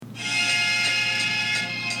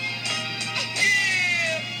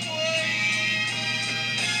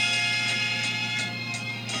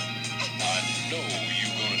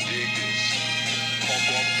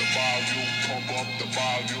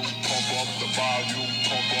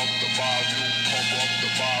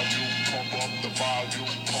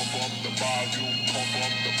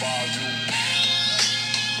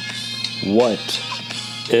What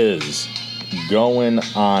is going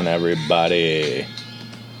on, everybody?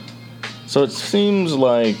 So it seems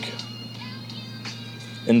like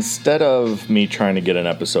instead of me trying to get an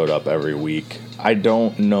episode up every week, I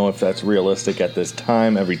don't know if that's realistic at this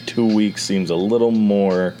time. Every 2 weeks seems a little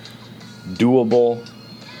more doable.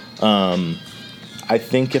 I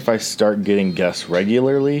think if I start getting guests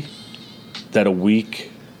regularly, that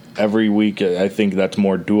every week, I think that's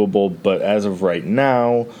more doable. But as of right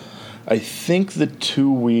now, I think the 2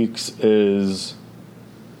 weeks is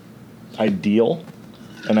ideal,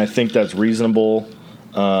 and I think that's reasonable.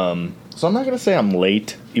 So I'm not going to say I'm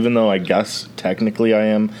late, even though I guess technically I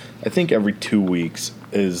am. I think every 2 weeks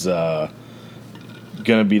is going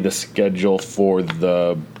to be the schedule for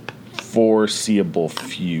the foreseeable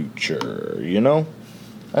future, you know?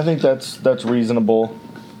 I think that's reasonable.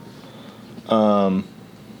 Because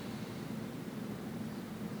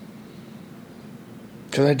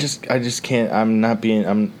I just can't, I'm not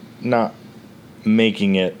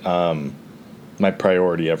making it my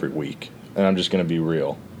priority every week, and I'm just going to be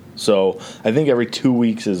real. So I think every 2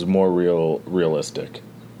 weeks is more realistic.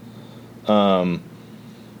 Right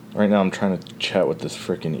now I'm trying to chat with this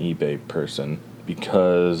freaking eBay person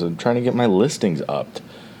because I'm trying to get my listings upped.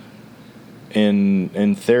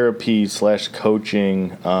 In therapy / coaching,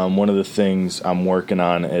 one of the things I'm working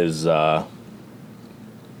on is kind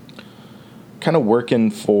of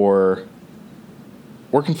working for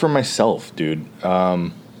myself, dude.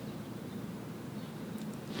 And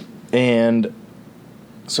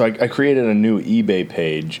so I created a new eBay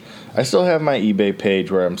page. I still have my eBay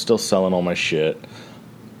page where I'm still selling all my shit.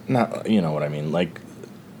 Not, you know what I mean, like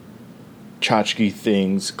tchotchke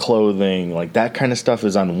things, clothing, like that kind of stuff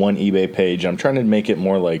is on one eBay page. I'm trying to make it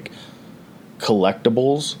more like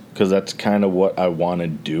collectibles, because that's kind of what I want to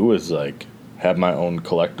do, is like have my own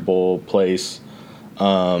collectible place.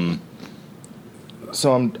 So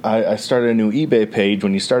I started a new eBay page.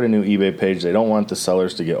 When you start a new eBay page, they don't want the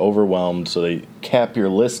sellers to get overwhelmed, so they cap your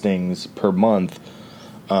listings per month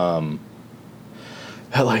at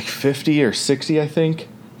like 50 or 60, I think.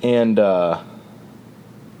 And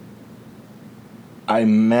I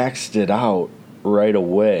maxed it out right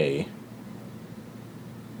away.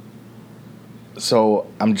 So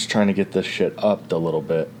I'm just trying to get this shit upped a little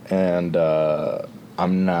bit, and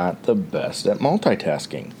I'm not the best at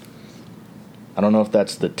multitasking. I don't know if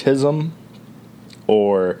that's the tism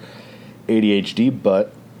or ADHD,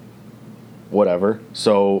 but whatever.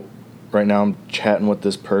 So right now I'm chatting with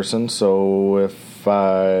this person, so if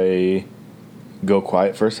I go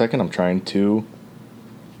quiet for a second, I'm trying to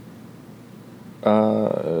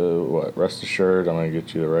rest assured I'm going to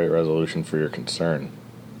get you the right resolution for your concern.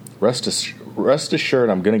 Rest assured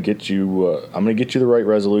I'm going to get you the right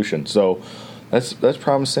resolution. So that's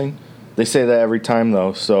promising. They say that every time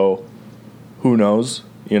though, so who knows,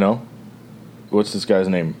 you know? What's this guy's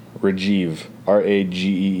name? Rajiv,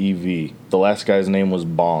 Rageev. The last guy's name was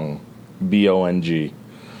Bong, Bong.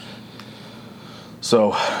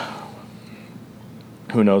 So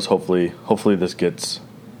who knows? Hopefully this gets.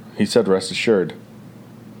 He said rest assured.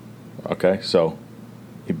 Okay, so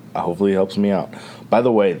hopefully he helps me out. By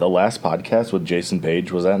the way, the last podcast with Jason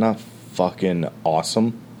Page, was that not fucking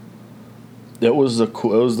awesome? It was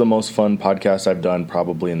the most fun podcast I've done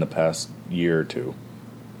probably in the past year or two.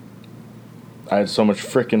 I had so much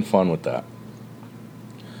freaking fun with that.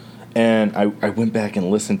 And I went back and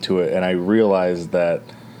listened to it, and I realized that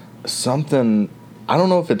something, I don't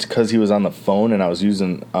know if it's because he was on the phone and I was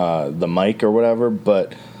using the mic or whatever,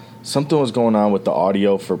 but something was going on with the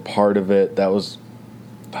audio for part of it. That was,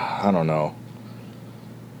 I don't know.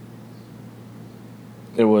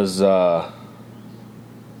 It was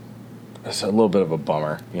it's a little bit of a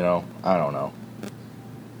bummer, you know? I don't know.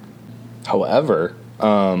 However,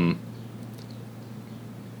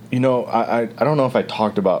 you know, I don't know if I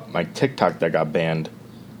talked about my TikTok that got banned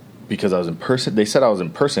because I was they said I was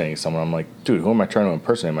impersonating someone. I'm like, dude, who am I trying to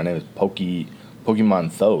impersonate? My name is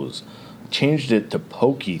Pokemon Those. Changed it to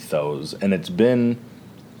Pokethose, and it's been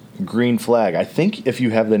green flag. I think if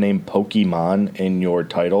you have the name Pokemon in your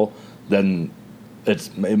title, then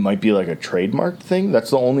it might be like a trademark thing.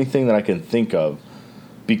 That's the only thing that I can think of,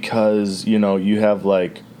 because, you know, you have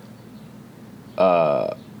like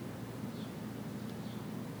PokeRev,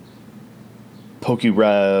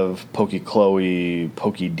 PokeChloe,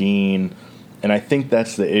 PokeDean, and I think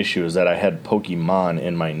that's the issue, is that I had Pokemon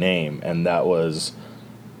in my name, and that was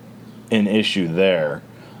an issue there.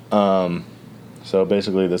 So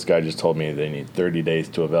basically, this guy just told me they need 30 days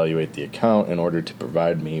to evaluate the account in order to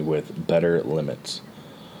provide me with better limits.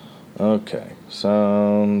 Okay,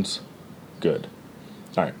 sounds good.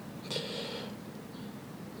 All right.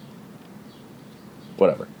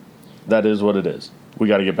 Whatever. That is what it is. We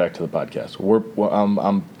got to get back to the podcast.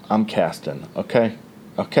 I'm casting. Okay.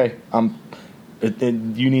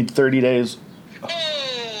 You need 30 days.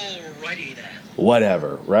 Alrighty then.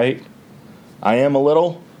 Whatever, right? I am a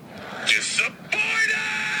little Disappointed!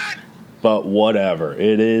 but whatever.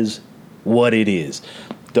 It is what it is.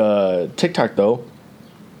 The TikTok, though,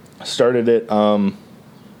 started it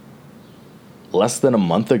less than a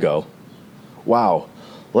month ago. Wow.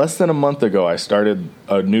 Less than a month ago, I started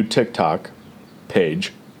a new TikTok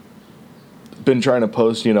page. Been trying to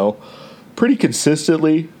post, pretty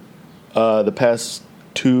consistently the past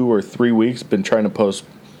 2 or 3 weeks. Been trying to post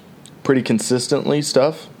pretty consistently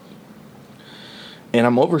stuff. And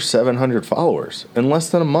I'm over 700 followers in less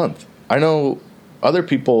than a month. I know other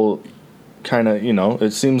people kind of,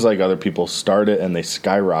 it seems like other people start it and they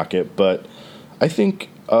skyrocket. But I think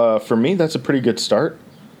for me, that's a pretty good start.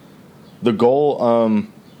 The goal,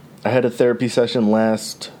 I had a therapy session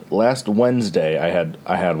last Wednesday.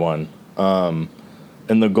 I had one.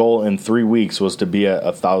 And the goal in 3 weeks was to be at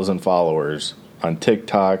 1,000 followers on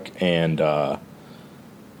TikTok and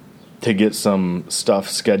to get some stuff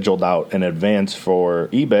scheduled out in advance for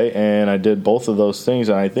eBay. And I did both of those things.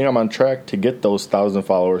 And I think I'm on track to get those 1,000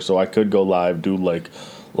 followers so I could go live, do like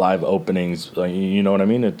live openings. You know what I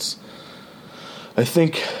mean? I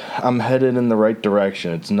think I'm headed in the right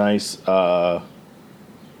direction. It's nice.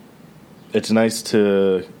 It's nice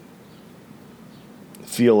to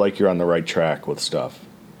feel like you're on the right track with stuff.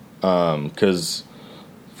 Because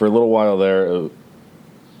for a little while there,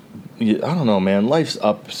 I don't know, man. Life's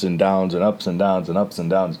ups and downs and ups and downs and ups and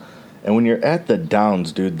downs. And when you're at the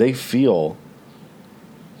downs, dude, they feel...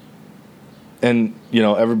 And,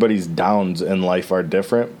 everybody's downs in life are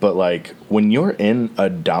different. But, like, when you're in a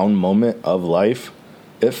down moment of life,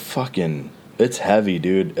 it's heavy,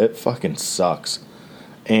 dude. It fucking sucks.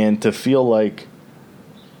 And to feel like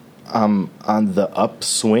I'm on the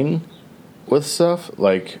upswing with stuff,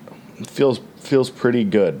 like, it feels pretty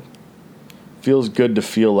good. Feels good to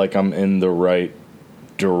feel like I'm in the right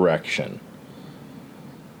direction.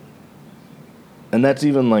 And that's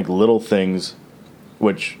even, like, little things,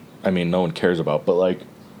 which, no one cares about, but, like,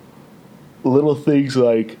 little things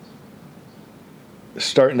like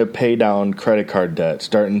starting to pay down credit card debt,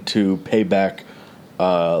 starting to pay back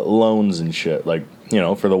loans and shit, like,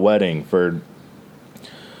 for the wedding, for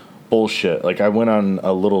bullshit. Like, I went on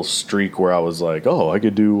a little streak where I was like, oh, I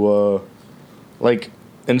could do,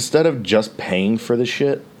 instead of just paying for the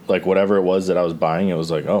shit, like, whatever it was that I was buying, it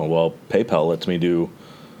was like, oh, well, PayPal lets me do,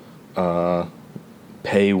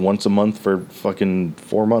 pay once a month for fucking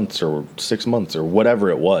 4 months or 6 months or whatever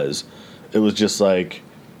it was. It was just like,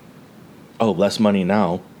 oh, less money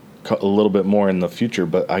now, a little bit more in the future,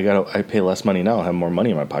 but I pay less money now, I have more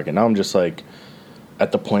money in my pocket. Now I'm just like,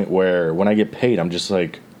 at the point where when I get paid, I'm just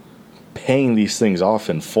like paying these things off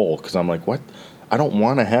in full because I'm like, what? I don't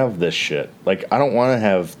want to have this shit. Like, I don't want to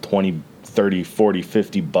have 20, 30, 40,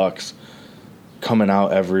 50 bucks coming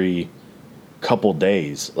out every couple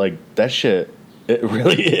days. Like, that shit,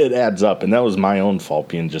 it adds up. And that was my own fault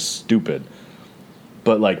being just stupid.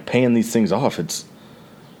 But, like, paying these things off, it's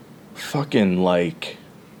fucking, like,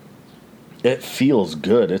 it feels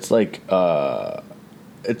good. It's like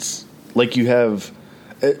you have...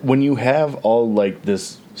 when you have all, like,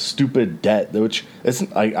 this stupid debt, which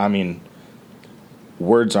isn't,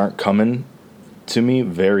 words aren't coming to me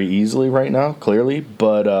very easily right now, clearly,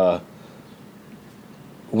 but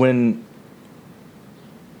when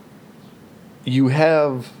you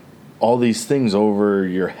have all these things over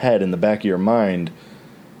your head in the back of your mind,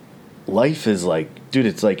 life is like, dude,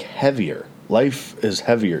 it's like heavier. Life is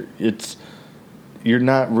heavier. You're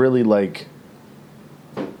not really, like,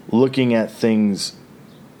 looking at things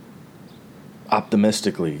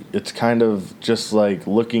optimistically. It's kind of just like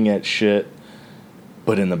looking at shit,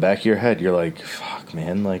 but in the back of your head, you're like, fuck,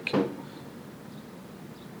 man, like,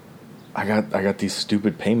 I got these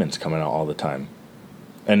stupid payments coming out all the time.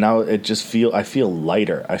 And now I feel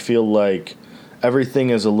lighter. I feel like everything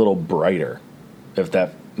is a little brighter, if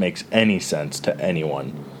that makes any sense to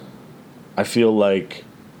anyone. I feel like,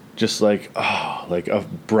 just like, oh, like a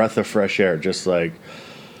breath of fresh air, just like,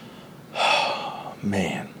 oh,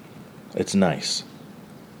 man. It's nice.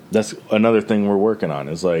 That's another thing we're working on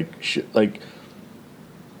is like shit, like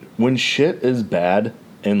when shit is bad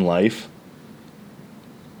in life.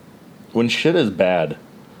 When shit is bad,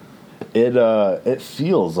 it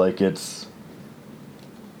feels like it's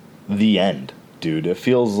the end. dude. It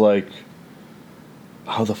feels like,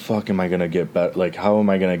 how the fuck am I going to get better? Like, how am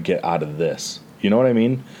I going to get out of this? You know what I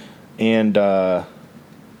mean? And, I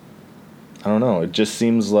don't know. It just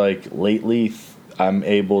seems like lately I'm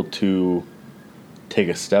able to take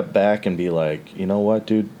a step back and be like, you know what,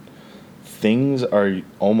 dude? Things are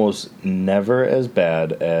almost never as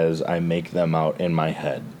bad as I make them out in my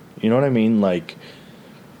head. You know what I mean? Like,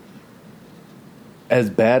 as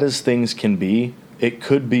bad as things can be, it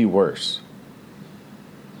could be worse.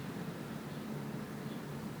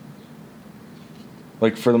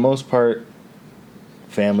 Like, for the most part,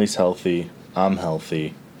 family's healthy, I'm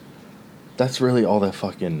healthy. That's really all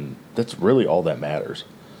that matters.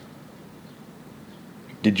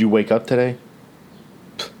 Did you wake up today?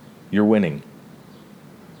 You're winning.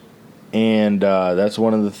 And that's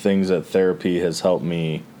one of the things that therapy has helped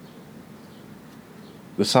me.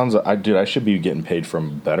 This sounds like, I should be getting paid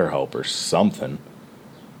from BetterHelp or something.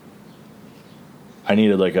 I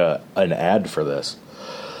needed like an ad for this.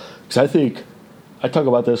 Because I think, I talk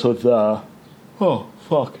about this with,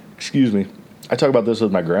 excuse me. I talk about this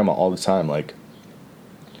with my grandma all the time. Like,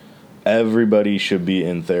 everybody should be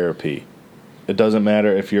in therapy. It doesn't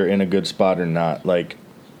matter if you're in a good spot or not. Like,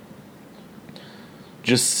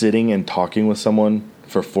 just sitting and talking with someone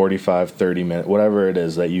for 45, 30 minutes, whatever it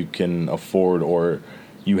is that you can afford or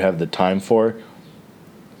you have the time for,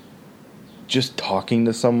 just talking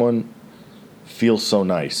to someone feels so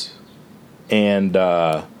nice. And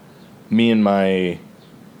me and my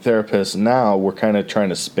therapist now, we're kind of trying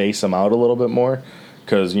to space them out a little bit more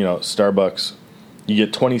because, you know, Starbucks, you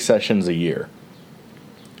get 20 sessions a year.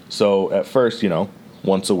 So at first, you know,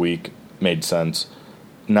 once a week made sense.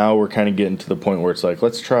 Now we're kind of getting to the point where it's like,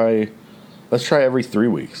 let's try every 3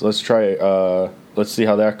 weeks. Let's see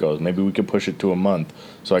how that goes. Maybe we could push it to a month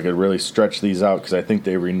so I could really stretch these out because I think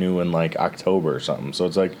they renew in like October or something. So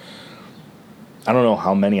it's like, I don't know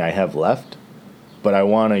how many I have left, but I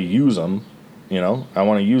want to use them, you know? I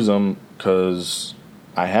want to use them because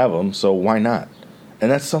I have them, so why not?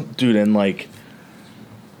 And that's dude, and like,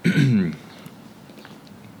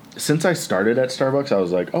 since I started at Starbucks, I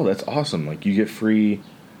was like, oh, that's awesome. Like, you get free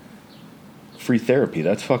therapy.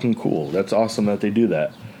 That's fucking cool. That's awesome that they do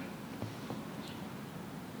that.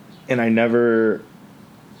 And I never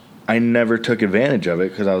took advantage of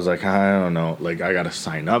it because I was like, I don't know. Like, I got to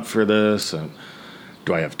sign up for this. And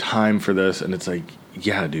do I have time for this? And it's like,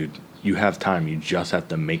 yeah, dude, you have time. You just have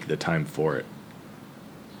to make the time for it.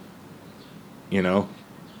 You know?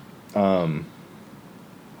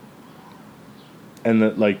 And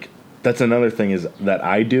that's another thing is that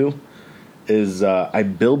I do is I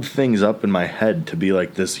build things up in my head to be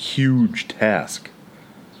like this huge task.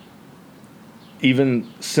 Even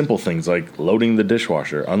simple things like loading the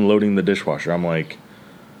dishwasher, unloading the dishwasher. I'm like,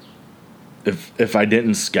 if I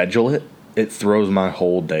didn't schedule it, it throws my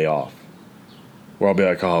whole day off. Where I'll be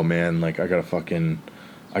like, oh man, like I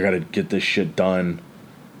gotta get this shit done.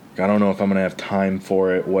 I don't know if I'm gonna have time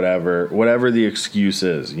for it, whatever the excuse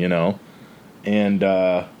is, you know? And,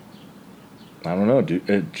 I don't know, dude,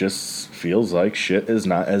 it just feels like shit is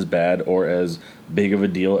not as bad or as big of a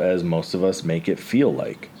deal as most of us make it feel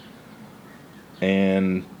like.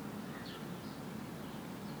 And,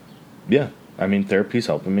 yeah, I mean, therapy's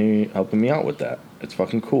helping me out with that. It's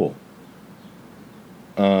fucking cool.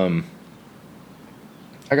 I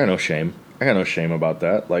got no shame. I got no shame about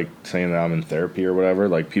that, like, saying that I'm in therapy or whatever.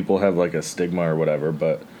 Like, people have, like, a stigma or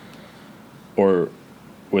whatever, or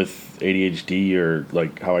with ADHD or,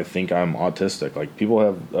 like, how I think I'm autistic. Like, people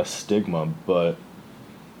have a stigma, but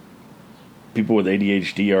people with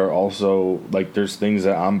ADHD are also, like, there's things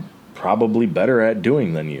that I'm probably better at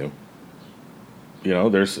doing than you. You know,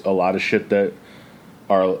 there's a lot of shit that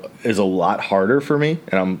is a lot harder for me,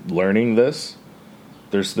 and I'm learning this.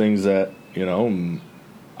 There's things that, you know,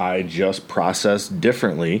 I just process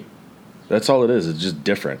differently. That's all it is. It's just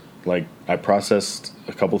different. Like, I processed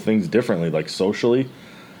a couple things differently. Like, socially,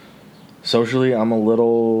 I'm a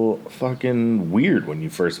little fucking weird when you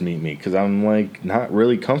first meet me because I'm, like, not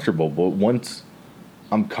really comfortable. But once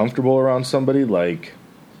I'm comfortable around somebody, like,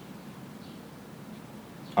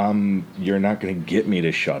 you're not going to get me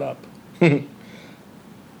to shut up.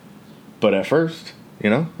 But at first, you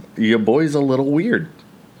know, your boy's a little weird.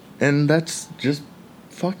 And that's just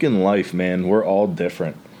fucking life, man. We're all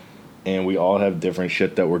different. And we all have different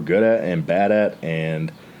shit that we're good at and bad at.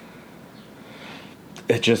 And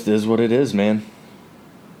it just is what it is, man.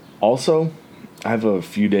 Also, I have a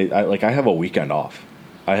few days, I have a weekend off.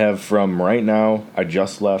 I have from right now, I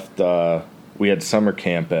just left, we had summer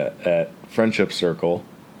camp at Friendship Circle.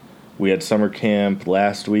 We had summer camp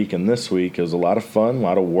last week and this week. It was a lot of fun, a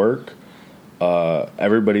lot of work.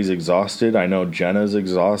 Everybody's exhausted. I know Jenna's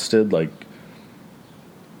exhausted. Like,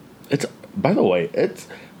 it's, by the way, it's,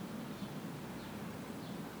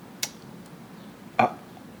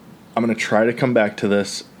 I'm going to try to come back to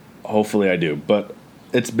this. Hopefully I do. But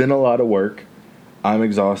it's been a lot of work. I'm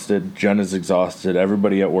exhausted. Jenna's exhausted.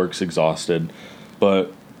 Everybody at work's exhausted.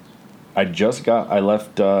 But I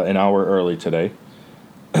left an hour early today.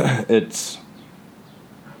 It's,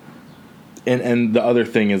 and the other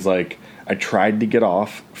thing is, like, I tried to get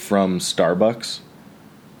off from Starbucks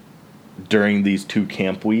during these 2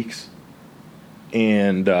 camp weeks.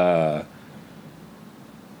 And I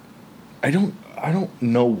don't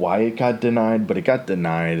know why it got denied, but it got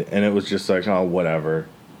denied, and it was just like, oh, whatever.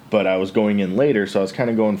 But I was going in later, so I was kind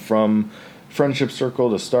of going from Friendship Circle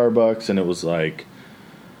to Starbucks, and it was like,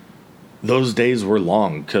 those days were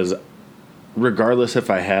long, because regardless if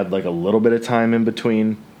I had like a little bit of time in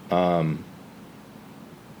between,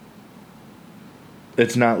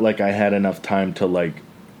 it's not like I had enough time to like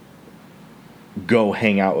go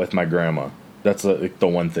hang out with my grandma. That's like the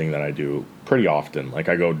one thing that I do pretty often. Like,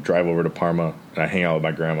 I go drive over to Parma and I hang out with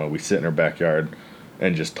my grandma. We sit in her backyard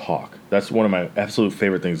and just talk. That's one of my absolute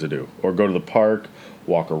favorite things to do. Or go to the park,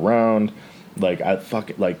 walk around. Like,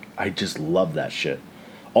 I just love that shit.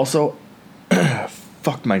 Also,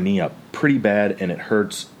 fucked my knee up pretty bad, and it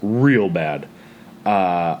hurts real bad.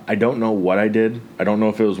 I don't know what I did. I don't know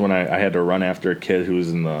if it was when I had to run after a kid who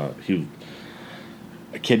was a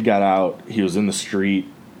kid got out. He was in the street.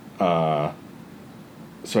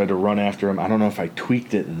 So I had to run after him. I don't know if I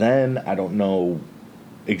tweaked it then. I don't know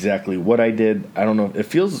exactly what I did. I don't know. It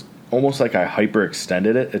feels almost like I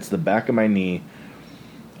hyperextended it. It's the back of my knee.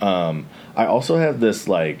 I also have this,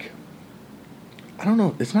 like, I don't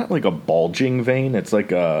know. It's not like a bulging vein. It's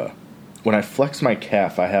like when I flex my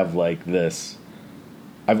calf, I have like this.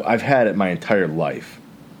 I've had it my entire life.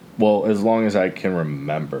 Well, as long as I can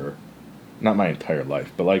remember. Not my entire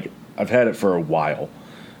life, but like I've had it for a while.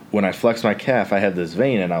 When I flexed my calf, I had this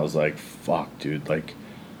vein, and I was like, fuck, dude, like,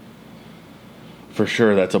 for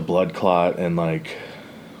sure that's a blood clot, and, like,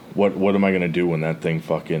 what am I going to do when that thing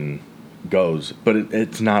fucking goes? But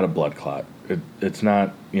it's not a blood clot. It's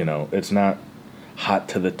not, it's not hot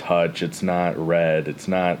to the touch. It's not red. It's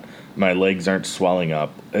not, my legs aren't swelling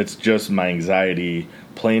up. It's just my anxiety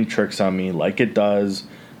playing tricks on me like it does,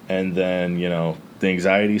 and then, the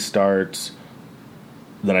anxiety starts.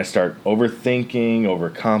 Then I start overthinking,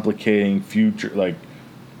 overcomplicating, future, like,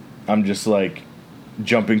 I'm just, like,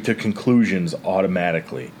 jumping to conclusions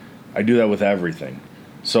automatically. I do that with everything.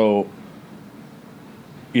 So,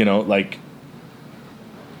 like,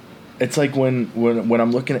 it's like when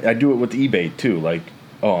I'm looking at, I do it with eBay, too. Like,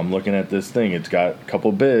 oh, I'm looking at this thing. It's got a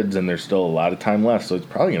couple bids, and there's still a lot of time left, so it's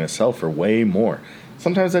probably going to sell for way more.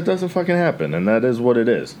 Sometimes that doesn't fucking happen, and that is what it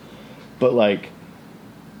is. But, like,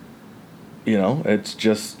 it's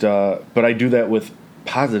just, but I do that with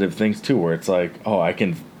positive things too, where it's like, oh, I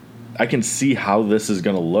can see how this is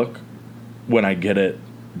going to look when I get it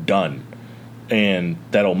done. And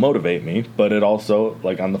that'll motivate me. But it also,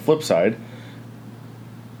 like, on the flip side,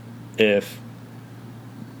 if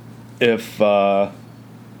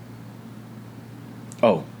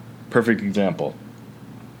perfect example.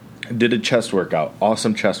 Did a chest workout.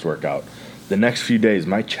 Awesome chest workout. The next few days,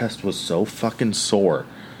 my chest was so fucking sore.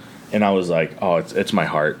 And I was like, oh, it's my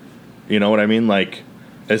heart. You know what I mean? Like,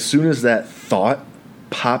 as soon as that thought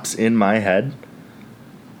pops in my head,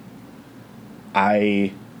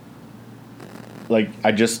 I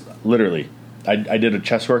just literally, I did a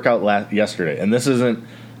chest workout yesterday. And this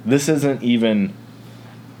isn't even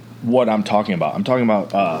what I'm talking about. I'm talking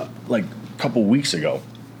about, like, a couple weeks ago.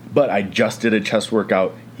 But I just did a chest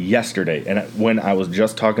workout yesterday. And when I was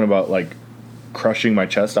just talking about, like, crushing my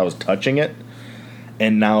chest, I was touching it.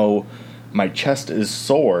 And now my chest is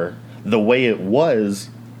sore the way it was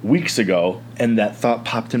weeks ago, and that thought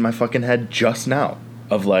popped in my fucking head just now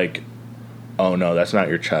of like, oh no, that's not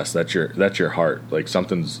your chest, that's your heart. Like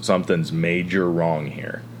something's major wrong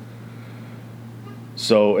here.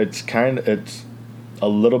 So it's a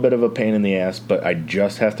little bit of a pain in the ass, but I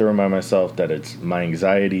just have to remind myself that it's my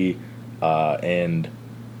anxiety, and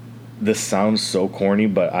this sounds so corny,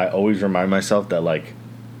 but I always remind myself that, like,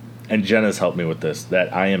 and Jenna's helped me with this,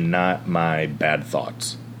 that I am not my bad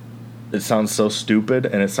thoughts. It sounds so stupid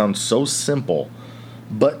and it sounds so simple,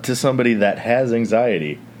 but to somebody that has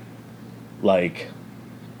anxiety, like,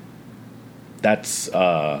 that's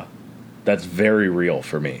very real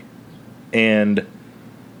for me. And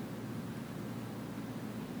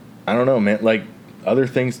I don't know, man, like, other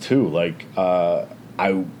things too. Like, I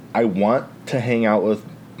want to hang out with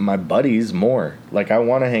my buddies more. Like, I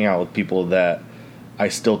want to hang out with people that I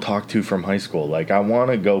still talk to from high school. Like, I want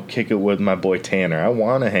to go kick it with my boy Tanner. I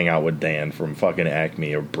want to hang out with Dan from fucking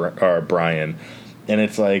Acme or Brian. And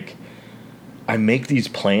it's like, I make these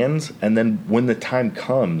plans, and then when the time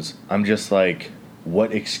comes, I'm just like,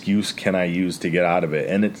 what excuse can I use to get out of it?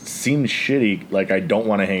 And it seems shitty, like I don't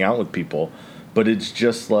want to hang out with people, but it's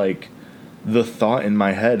just like the thought in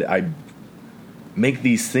my head. I make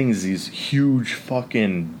these things, these huge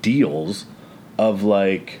fucking deals of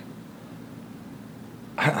like,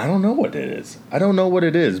 I don't know what it is. I don't know what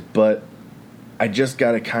it is, but I just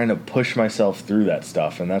got to kind of push myself through that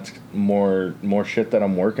stuff. And that's more shit that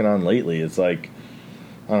I'm working on lately. It's like,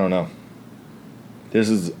 I don't know. This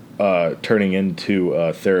is turning into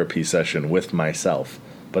a therapy session with myself,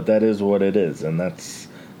 but that is what it is. And this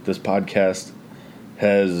podcast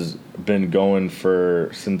has been going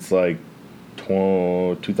since like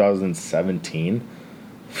 2017.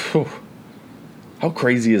 Whew. How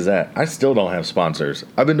crazy is that? I still don't have sponsors.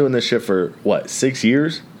 I've been doing this shit for, 6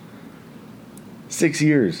 years? 6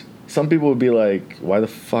 years. Some people would be like, why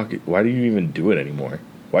do you even do it anymore?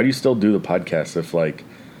 Why do you still do the podcast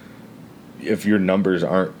if your numbers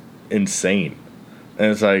aren't insane?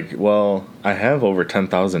 And it's like, well, I have over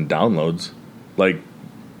 10,000 downloads. Like,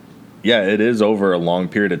 yeah, it is over a long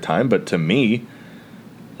period of time, but to me,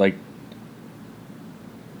 like,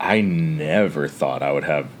 I never thought I would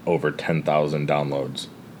have over 10,000 downloads.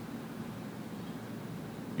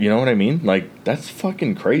 You know what I mean? Like, that's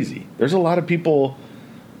fucking crazy. There's a lot of people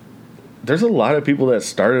that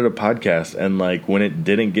started a podcast, and like, when it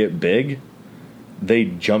didn't get big, they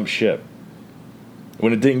jumped ship.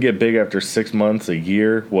 When it didn't get big after 6 months, a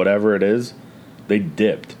year, whatever it is, they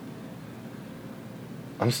dipped.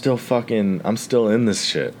 I'm still in this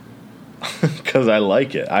shit. 'Cause I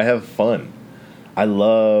like it. I have fun. I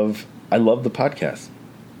love the podcast.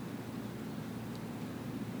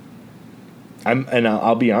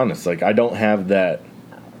 I'll be honest, like, I don't have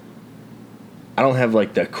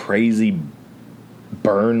like the crazy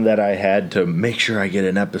burn that I had to make sure I get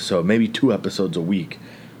an episode, maybe 2 episodes a week.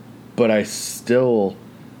 But I still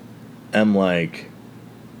am like,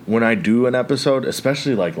 when I do an episode,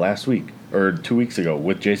 especially like last week or 2 weeks ago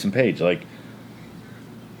with Jason Page, like,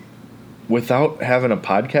 without having a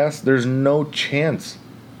podcast, there's no chance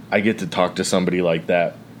I get to talk to somebody like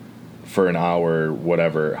that for an hour,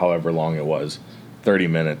 whatever, however long it was, 30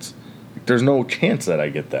 minutes. There's no chance that I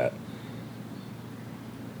get that.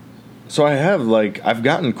 So I've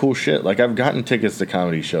gotten cool shit. Like, I've gotten tickets to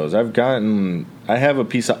comedy shows. I have a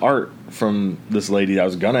piece of art from this lady I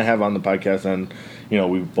was going to have on the podcast, and,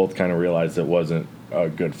 we both kind of realized it wasn't a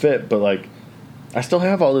good fit, but like, I still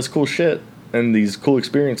have all this cool shit and these cool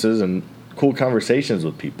experiences and cool conversations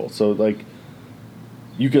with people. So like,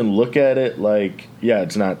 you can look at it like, yeah,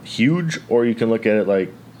 it's not huge, or you can look at it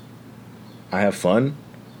like, I have fun.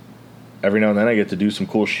 Every now and then I get to do some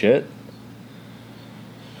cool shit.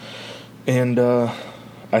 And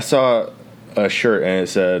I saw a shirt and it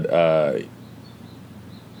said,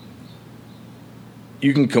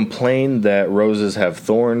 you can complain that roses have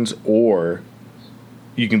thorns, or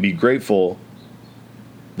you can be grateful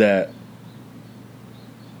that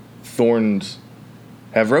thorns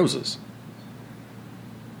have roses.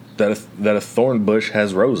 That a thorn bush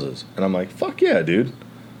has roses. And I'm like, fuck yeah, dude.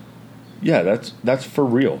 Yeah, that's for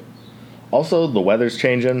real. Also, the weather's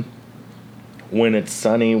changing. When it's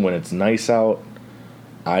sunny, when it's nice out,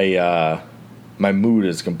 my mood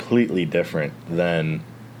is completely different than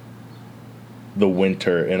the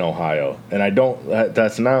winter in Ohio. And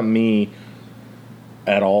that's not me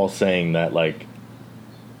at all saying that, like,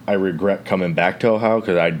 I regret coming back to Ohio,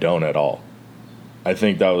 because I don't at all. I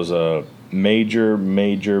think that was a major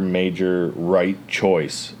right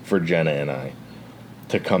choice for Jenna and I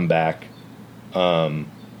to come back. But,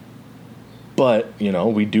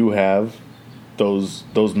 we do have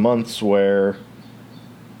those months where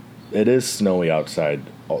it is snowy outside.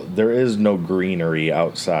 There is no greenery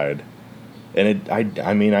outside. And I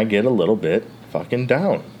get a little bit fucking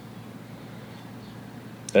down.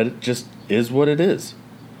 It just is what it is.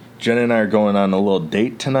 Jenna and I are going on a little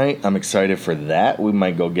date tonight. I'm excited for that. We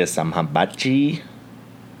might go get some hibachi.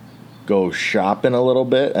 Go shopping a little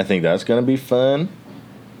bit. I think that's going to be fun.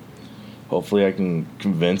 Hopefully I can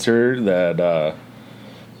convince her to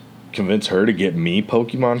get me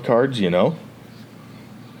Pokemon cards,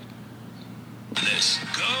 Let's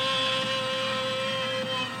go!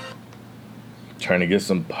 Trying to get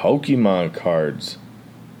some Pokemon cards.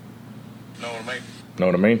 Know what I mean? Know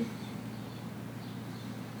what I mean?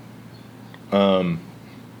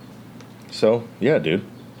 So, yeah, dude.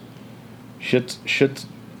 Shit's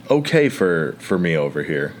okay for me over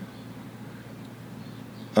here.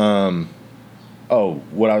 Oh,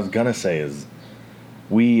 what I was gonna say is,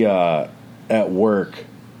 we at work,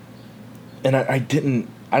 and I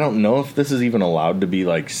don't know if this is even allowed to be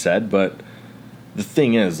like said, but the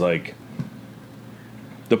thing is, like,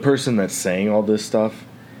 the person that's saying all this stuff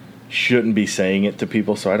shouldn't be saying it to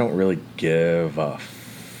people, so I don't really give a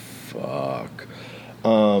fuck.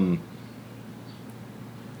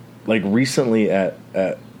 Like recently at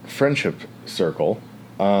Friendship Circle,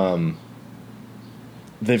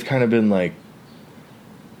 they've kind of been like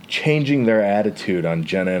changing their attitude on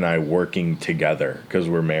Jenna and I working together because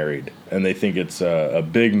we're married, and they think it's a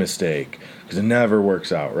big mistake because it never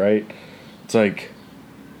works out, right? It's like,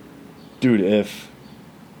 dude, if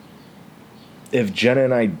Jenna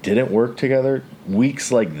and I didn't work together,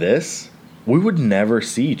 weeks like this, we would never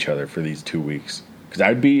see each other for these 2 weeks.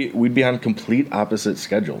 Because we'd be on complete opposite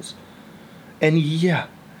schedules. And yeah,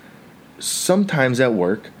 sometimes at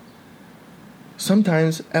work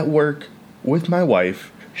with my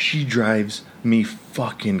wife, she drives me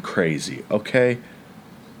fucking crazy, okay?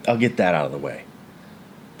 I'll get that out of the way.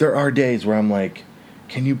 There are days where I'm like,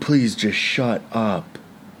 can you please just shut up?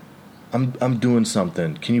 I'm doing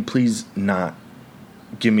something. Can you please not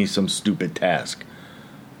give me some stupid task?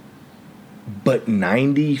 But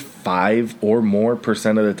 95 or more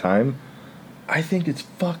percent of the time, I think it's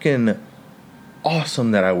fucking awesome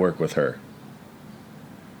that I work with her.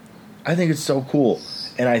 I think it's so cool.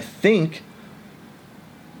 And I think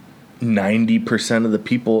 90% of the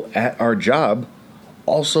people at our job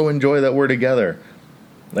also enjoy that we're together.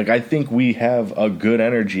 Like, I think we have a good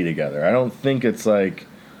energy together. I don't think it's like,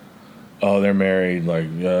 oh, they're married, like,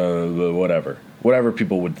 whatever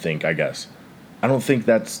people would think, I guess. I don't think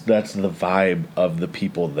that's the vibe of the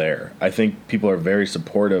people there. I think people are very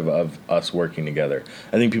supportive of us working together.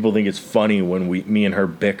 I think people think it's funny when me and her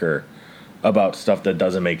bicker about stuff that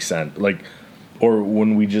doesn't make sense. Like, or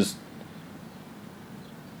when we just,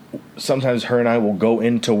 sometimes her and I will go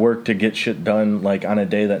into work to get shit done, like, on a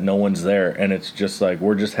day that no one's there, and it's just like,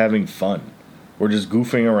 we're just having fun. We're just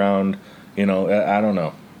goofing around, I don't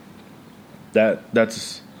know.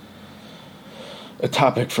 That's a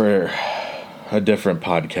topic for a different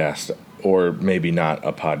podcast, or maybe not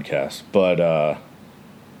a podcast, but I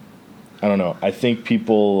don't know. I think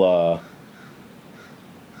people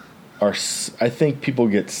I think people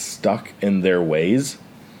get stuck in their ways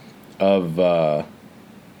of I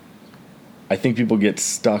think people get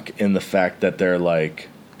stuck in the fact that they're like,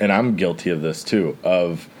 and I'm guilty of this too,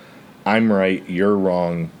 of I'm right, you're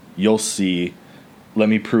wrong, you'll see, let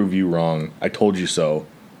me prove you wrong, I told you so,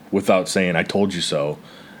 without saying I told you so.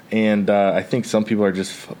 And I think some people are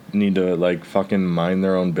just need to, like, fucking mind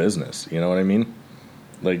their own business. You know what I mean?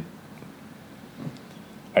 Like,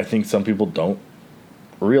 I think some people don't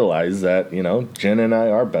realize that, Jen and I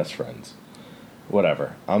are best friends.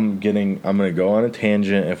 Whatever. I'm going to go on a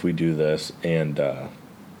tangent if we do this, and I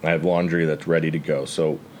have laundry that's ready to go.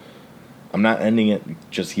 So I'm not ending it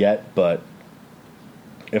just yet, but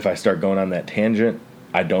if I start going on that tangent,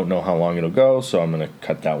 I don't know how long it'll go, so I'm going to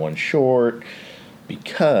cut that one short.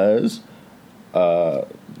 Because,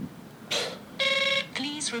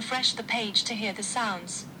 Please refresh the page to hear the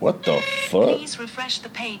sounds. What the fuck? Please refresh the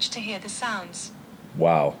page to hear the sounds.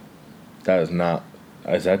 Wow. That is not...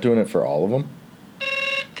 Is that doing it for all of them?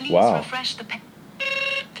 Please wow. Refresh the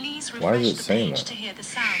Please refresh Why is it the saying page that? to hear the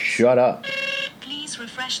sounds. Shut up. Please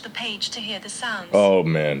refresh the page to hear the sounds. Oh,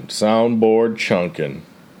 man. Soundboard chunking.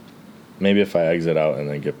 Maybe if I exit out and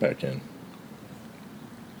then get back in.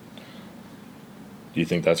 Do you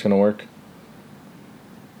think that's going to work?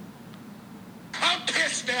 I'm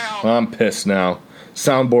pissed now. I'm pissed now.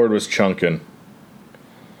 Soundboard was chunking.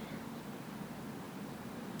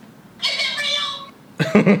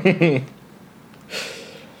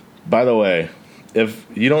 By the way, if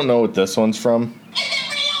you don't know what this one's from,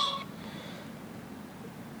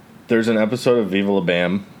 there's an episode of Viva La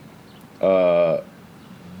Bam,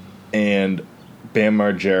 and Bam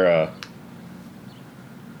Margera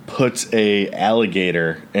puts a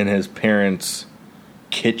alligator in his parents'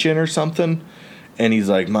 kitchen or something, and he's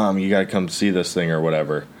like, "Mom, you gotta come see this thing," or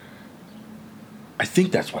whatever. I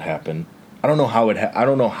think that's what happened. I don't know how I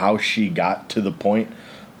don't know how she got to the point,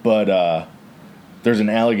 but there's an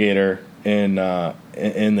alligator in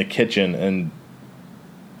the kitchen, and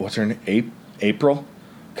what's her name? April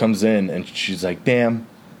comes in, and she's like, "Bam,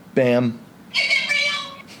 Bam,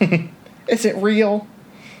 is it real?"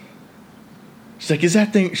 She's like, "Is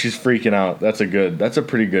that thing?" She's freaking out. That's a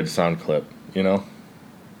pretty good sound clip,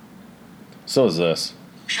 So is this.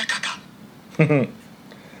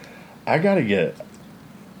 I gotta get.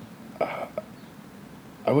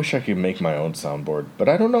 I wish I could make my own soundboard, but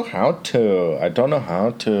I don't know how to. You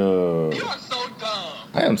are so dumb.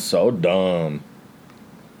 I am so dumb.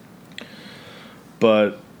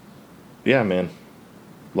 But, yeah, man.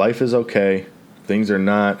 Life is okay. Things are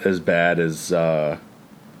not as bad as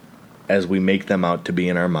we make them out to be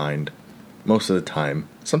in our mind. Most of the time.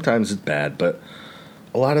 Sometimes it's bad, but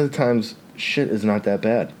a lot of the times, shit is not that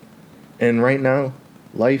bad. And right now,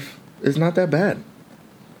 life is not that bad.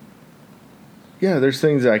 Yeah, there's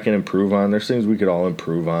things I can improve on. There's things we could all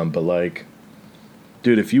improve on. But, like,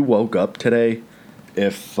 dude, if you woke up today,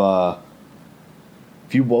 if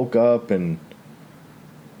you woke up and,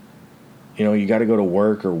 you know, you got to go to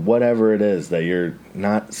work or whatever it is that you're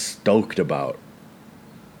not stoked about,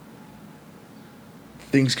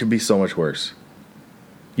 things could be so much worse.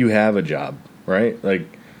 You have a job, right?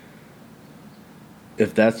 Like,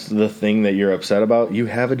 if that's the thing that you're upset about, you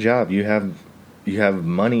have a job. You have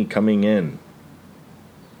money coming in.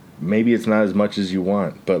 Maybe it's not as much as you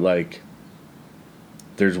want, but, like,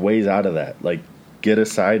 there's ways out of that. Like, get a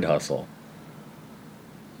side hustle.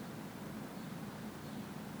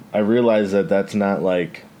 I realize that that's not,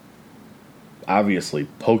 like, obviously,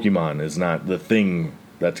 Pokemon is not the thing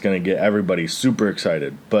that's going to get everybody super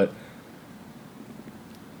excited, but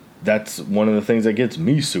that's one of the things that gets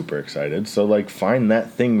me super excited. So, like, find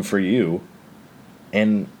that thing for you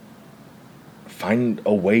and find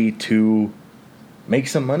a way to make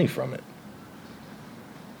some money from it.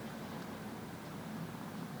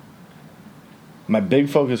 My big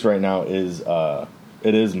focus right now is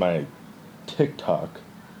it is my TikTok.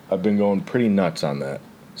 I've been going pretty nuts on that.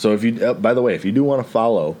 So if you, by the way, if you do want to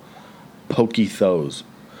follow Pokethoz,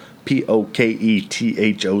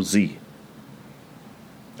 Pokethoz,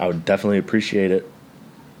 I would definitely appreciate it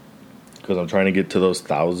because I'm trying to get to those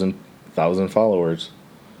 1,000 followers.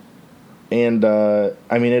 And I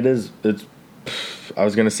mean, it's. I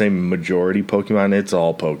was gonna say majority Pokemon. It's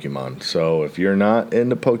all Pokemon. So if you're not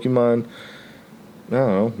into Pokemon, I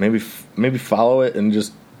don't know. Maybe follow it and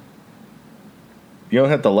just. You don't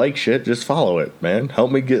have to like shit. Just follow it, man.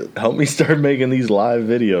 Help me start making these live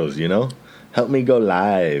videos. You know, help me go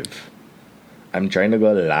live. I'm trying to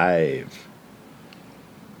go live.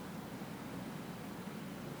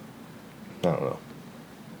 I don't know.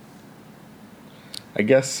 I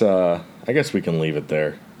guess we can leave it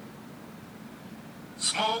there.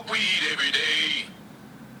 Smoke weed every day.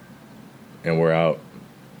 And we're out.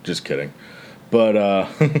 Just kidding. But,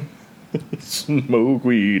 smoke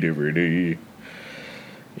weed every day.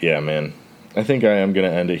 Yeah, man. I think I am going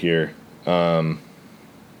to end it here. I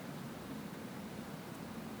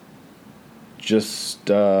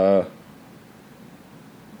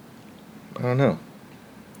don't know.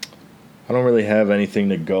 I don't really have anything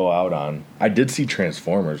to go out on. I did see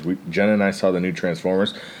Transformers. Jen and I saw the new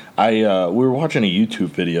Transformers. We were watching a YouTube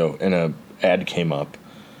video and a ad came up,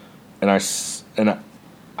 and I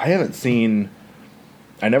haven't seen.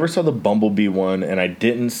 I never saw the Bumblebee one, and I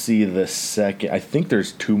didn't see the second. I think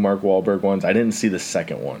there's 2 Mark Wahlberg ones. I didn't see the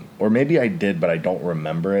second one, or maybe I did, but I don't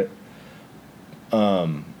remember it.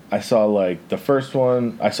 I saw like the first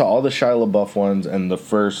one. I saw all the Shia LaBeouf ones and the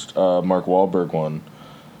first Mark Wahlberg one.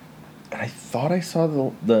 And I thought I saw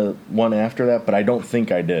the one after that, but I don't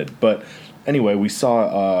think I did. But anyway, we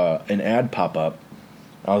saw an ad pop up.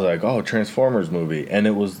 I was like, oh, Transformers movie. And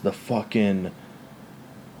it was the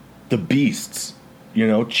Beasts. You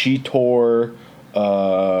know, Cheetor,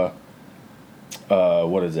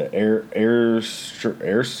 what is it?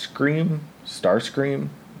 Airstream? Starscream?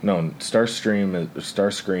 No,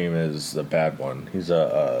 Starscream is the bad one. He's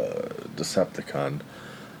a Decepticon.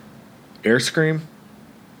 Airscream?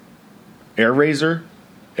 Air Razor.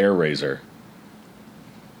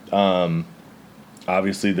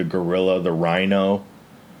 Obviously the gorilla, the rhino.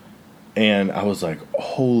 And I was like,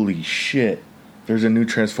 holy shit. There's a new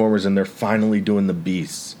Transformers and they're finally doing the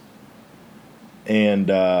Beasts. And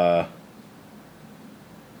the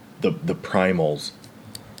Primals.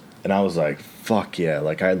 And I was like, fuck yeah.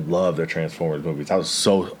 Like, I love the Transformers movies. I was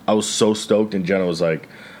so stoked, and Jenna was like,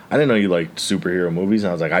 I didn't know you liked superhero movies. And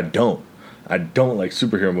I was like, I don't like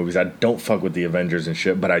superhero movies. I don't fuck with the Avengers and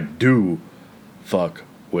shit, but I do fuck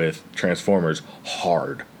with Transformers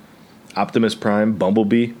hard. Optimus Prime,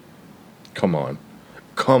 Bumblebee, come on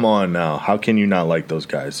now. How can you not like those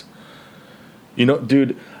guys? You know,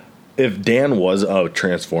 dude, if Dan was a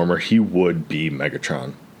Transformer, he would be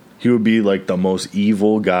Megatron. He would be like the most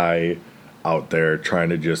evil guy out there trying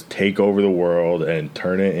to just take over the world and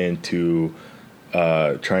turn it into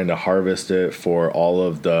trying to harvest it for all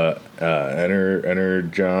of the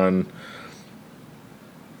Energon.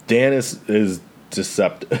 Dan is he's a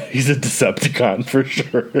Decepticon for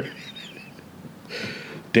sure.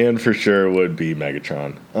 Dan for sure would be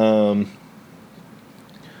Megatron.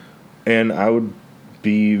 And I would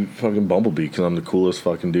be fucking Bumblebee because I'm the coolest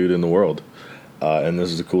fucking dude in the world. And this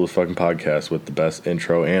is the coolest fucking podcast with the best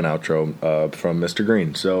intro and outro from Mr.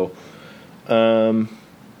 Green. So,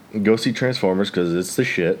 go see Transformers because it's the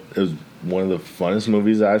shit. It was one of the funnest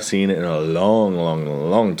movies I've seen in a long, long,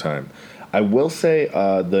 long time. I will say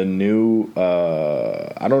the new,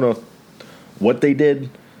 I don't know what they did,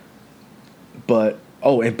 but,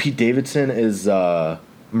 oh, and Pete Davidson is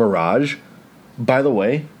Mirage. By the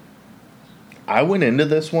way, I went into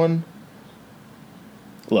this one.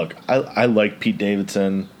 Look, I like Pete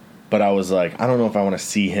Davidson, but I was like, I don't know if I want to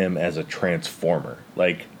see him as a Transformer.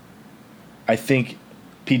 Like, I think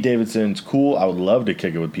Pete Davidson's cool. I would love to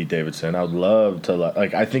kick it with Pete Davidson. I would love to,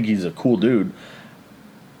 like, I think he's a cool dude.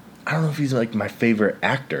 I don't know if he's, like, my favorite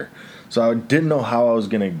actor. So I didn't know how I was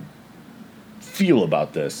going to feel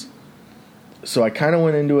about this. So I kind of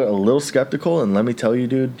went into it a little skeptical, and let me tell you,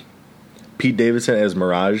 dude, Pete Davidson as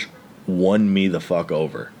Mirage won me the fuck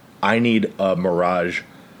over. I need a Mirage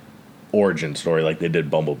origin story like they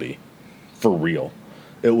did Bumblebee. For real.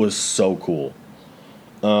 It was so cool.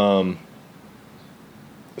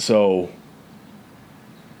 So,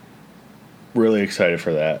 really excited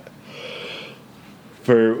for that.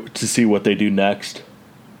 To see what they do next.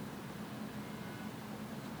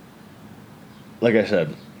 Like I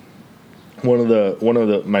said, one of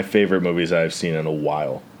the my favorite movies I've seen in a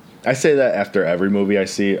while. I say that after every movie I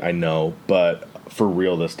see, I know, but for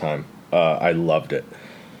real this time, I loved it.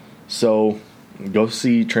 So, go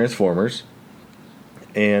see Transformers,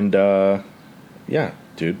 and yeah,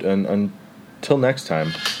 dude. And until next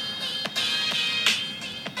time.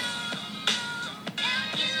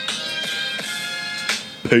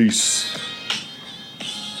 Peace.